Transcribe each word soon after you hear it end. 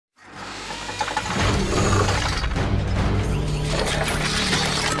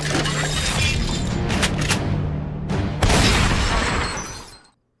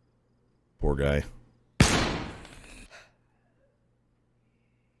poor guy.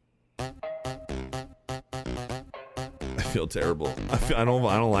 I feel terrible. I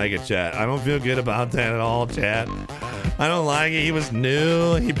don't like it, chat. I don't feel good about that at all, chat. I don't like it. He was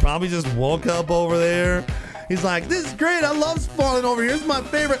new. He probably just woke up over there. He's like, this is great. I love spawning over here. This is my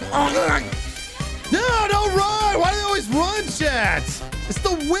favorite. No, don't run. Why do they always run, chat? It's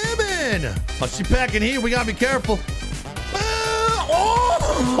the women. Oh, she packing heat. We gotta be careful.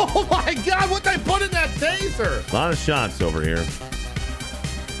 Oh my God, what they put in that taser? A lot of shots over here.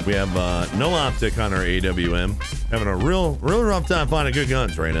 We have no optic on our AWM. Having a real rough time finding good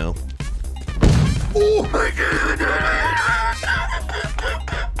guns right now. Oh my God.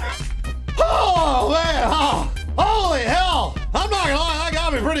 Oh man, oh, holy hell. I'm not gonna lie, that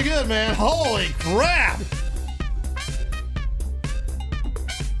got me pretty good, man. Holy crap.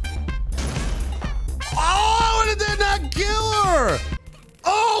 Oh, did that not kill her?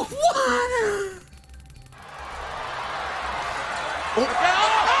 Oh, what?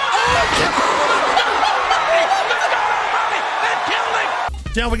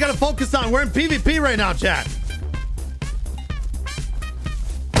 Yeah, we gotta focus on. We're in PvP right now, chat.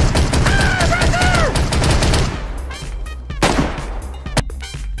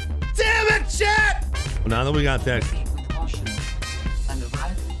 Damn it, chat! Well, now that we got that.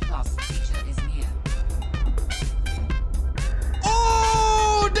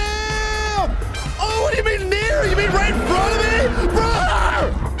 Oh, damn! Oh, what do you mean near? You mean right in front of me?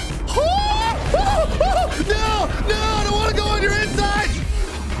 Brother! No, I don't want to go on your inside.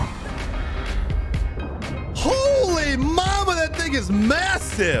 Holy mama, that thing is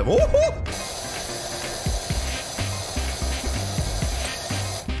massive.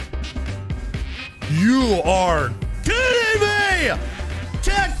 You are kidding me!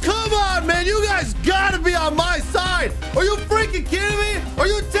 Chat, come on, man. You guys gotta be on my side. Are you freaking kidding me? Are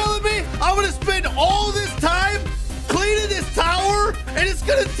you telling me I'm gonna spend all this time cleaning this tower and it's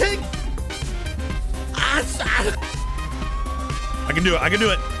gonna take... I can do it. I can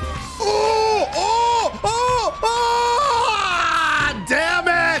do it. Oh, damn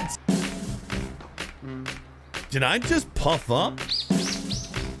it. Did I just puff up?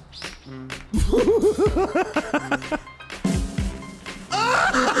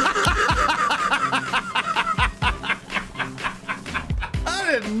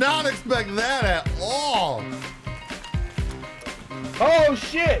 I did not expect that at all. Oh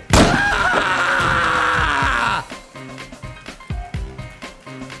shit!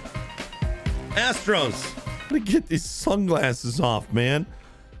 Astros, I'm gonna get these sunglasses off, man.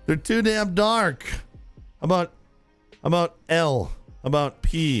 They're too damn dark. How about L? How about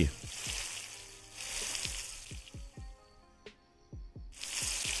P?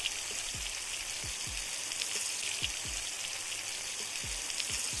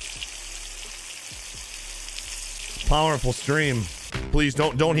 Powerful stream. Please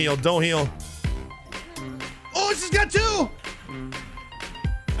don't heal. Don't heal. Oh, she's got two.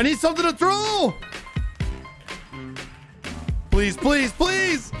 I need something to throw. Please, please,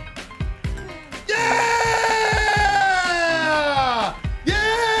 please. Yeah!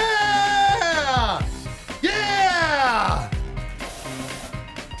 Yeah! Yeah!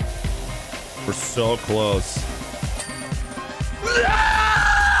 We're so close. No!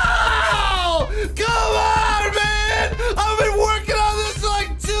 Come on, man! I've been working on this for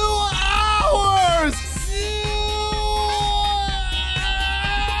like 2 hours!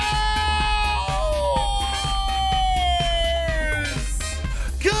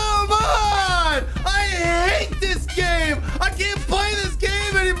 Come on! I hate this game! I can't play this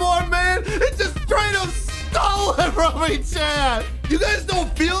game anymore, man! It's just straight up stolen from me, chat! You guys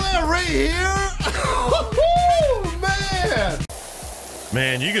don't feel that right here? Man!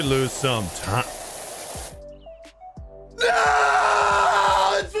 Man, you could lose some time.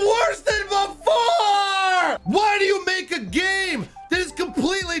 No! It's worse than before! Why do you make a game that is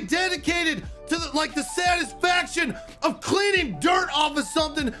completely dedicated to the satisfaction of cleaning dirt off of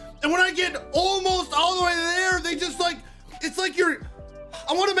something, and when I get almost all the way there, they just like, it's like you're...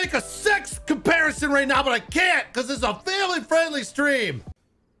 I want to make a sex comparison right now, but I can't because it's a family-friendly stream.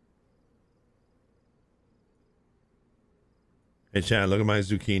 Hey, Chad, look at my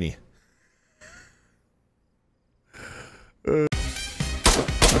zucchini.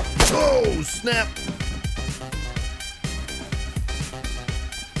 Oh, snap.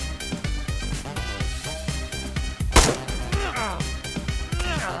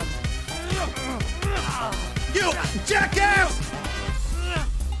 You jackass!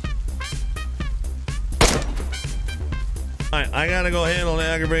 All right, I gotta go handle an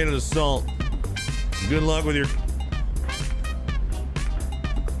aggravated assault. Good luck with your...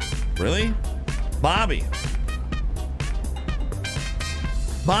 Really? Bobby.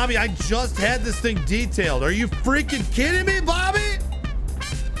 Bobby, I just had this thing detailed. Are you freaking kidding me, Bobby?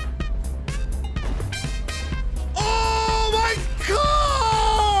 Oh, my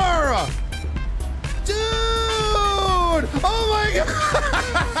car! Dude! Oh, my God!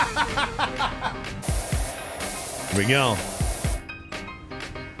 Here we go.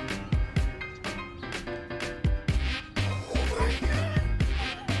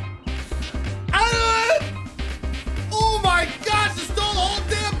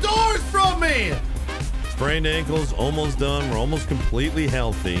 Sprained ankles, almost done. We're almost completely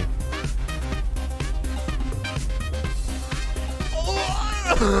healthy.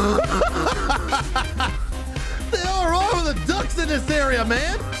 The hell are wrong with the ducks in this area,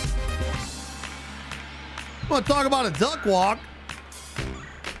 man? I want to talk about a duck walk.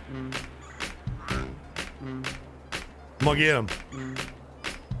 I'm gonna get him.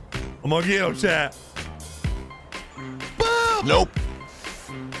 I'm gonna get him, chat. Boom! Nope.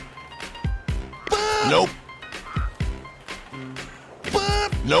 Nope.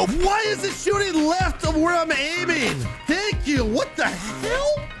 Nope. Why is it shooting left of where I'm aiming? Thank you. What the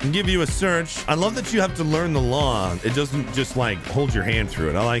hell? I'll give you a search. I love that you have to learn the law. It doesn't just like hold your hand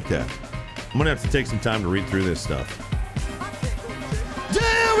through it. I like that. I'm gonna have to take some time to read through this stuff.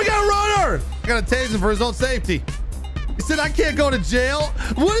 Damn, we got a runner. I gotta tase him for his own safety. He said I can't go to jail.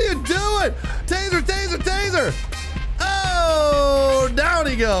 What are you doing? Taser, taser, taser. Oh, down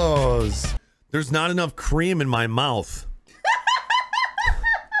he goes. There's not enough cream in my mouth.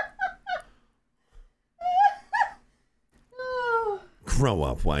 Grow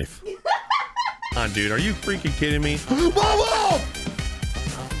up, wife. Come on, dude. Are you freaking kidding me? Whoa, whoa!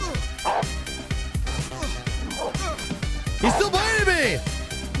 He's still biting me!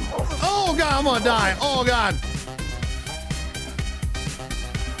 Oh, God, I'm gonna die. Oh, God.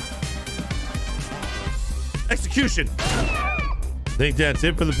 Execution. Think that's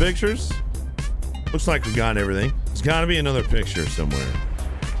it for the pictures? Looks like we got everything. There's got to be another picture somewhere.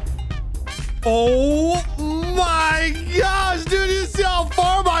 Oh my gosh, dude, you see how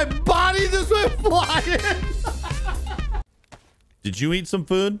far my body just went flying? Did you eat some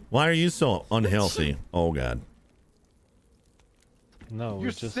food? Why are you so unhealthy? Oh, God. No, you're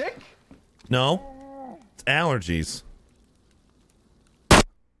just sick? No, it's allergies.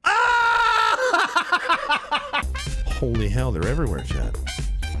 Ah! Holy hell, they're everywhere, Chad.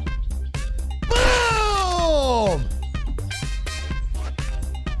 Boom!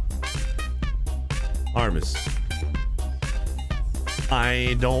 Harvest.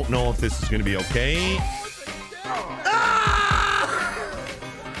 I don't know if this is going to be okay. Ah!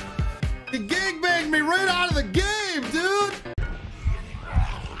 He gangbanged me right out of the game, dude.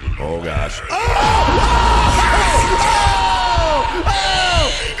 Oh, gosh. Oh! Oh!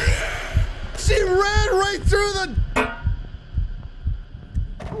 Oh! She ran right through the...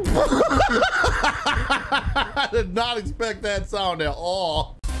 I did not expect that sound at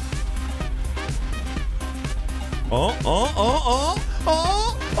all. Oh, oh, oh, oh,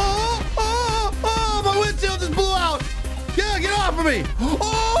 oh, oh, oh, oh, my windshield just blew out. Yeah, get off of me.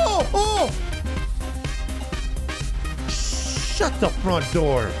 Oh, oh. Shut the front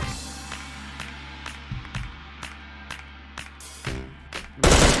door.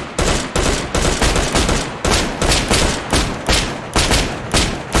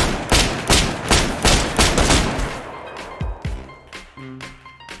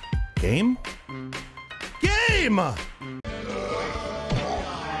 Game? Game!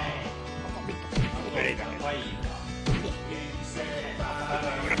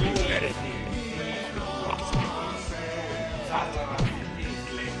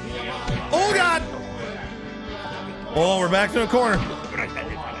 Oh, God! Oh, we're back to the corner.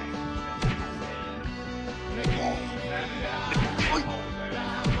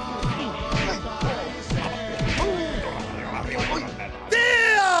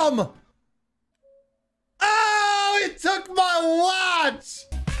 Damn! Oh, he took my watch!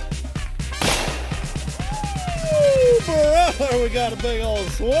 Ooh, brother, we got a big old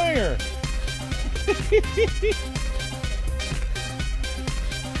swinger.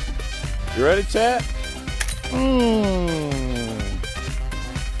 You ready, chat?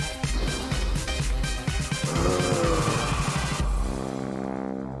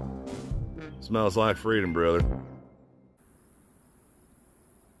 Smells like freedom, brother.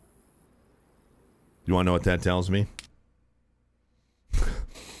 You want to know what that tells me?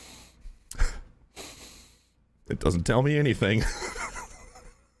 It doesn't tell me anything.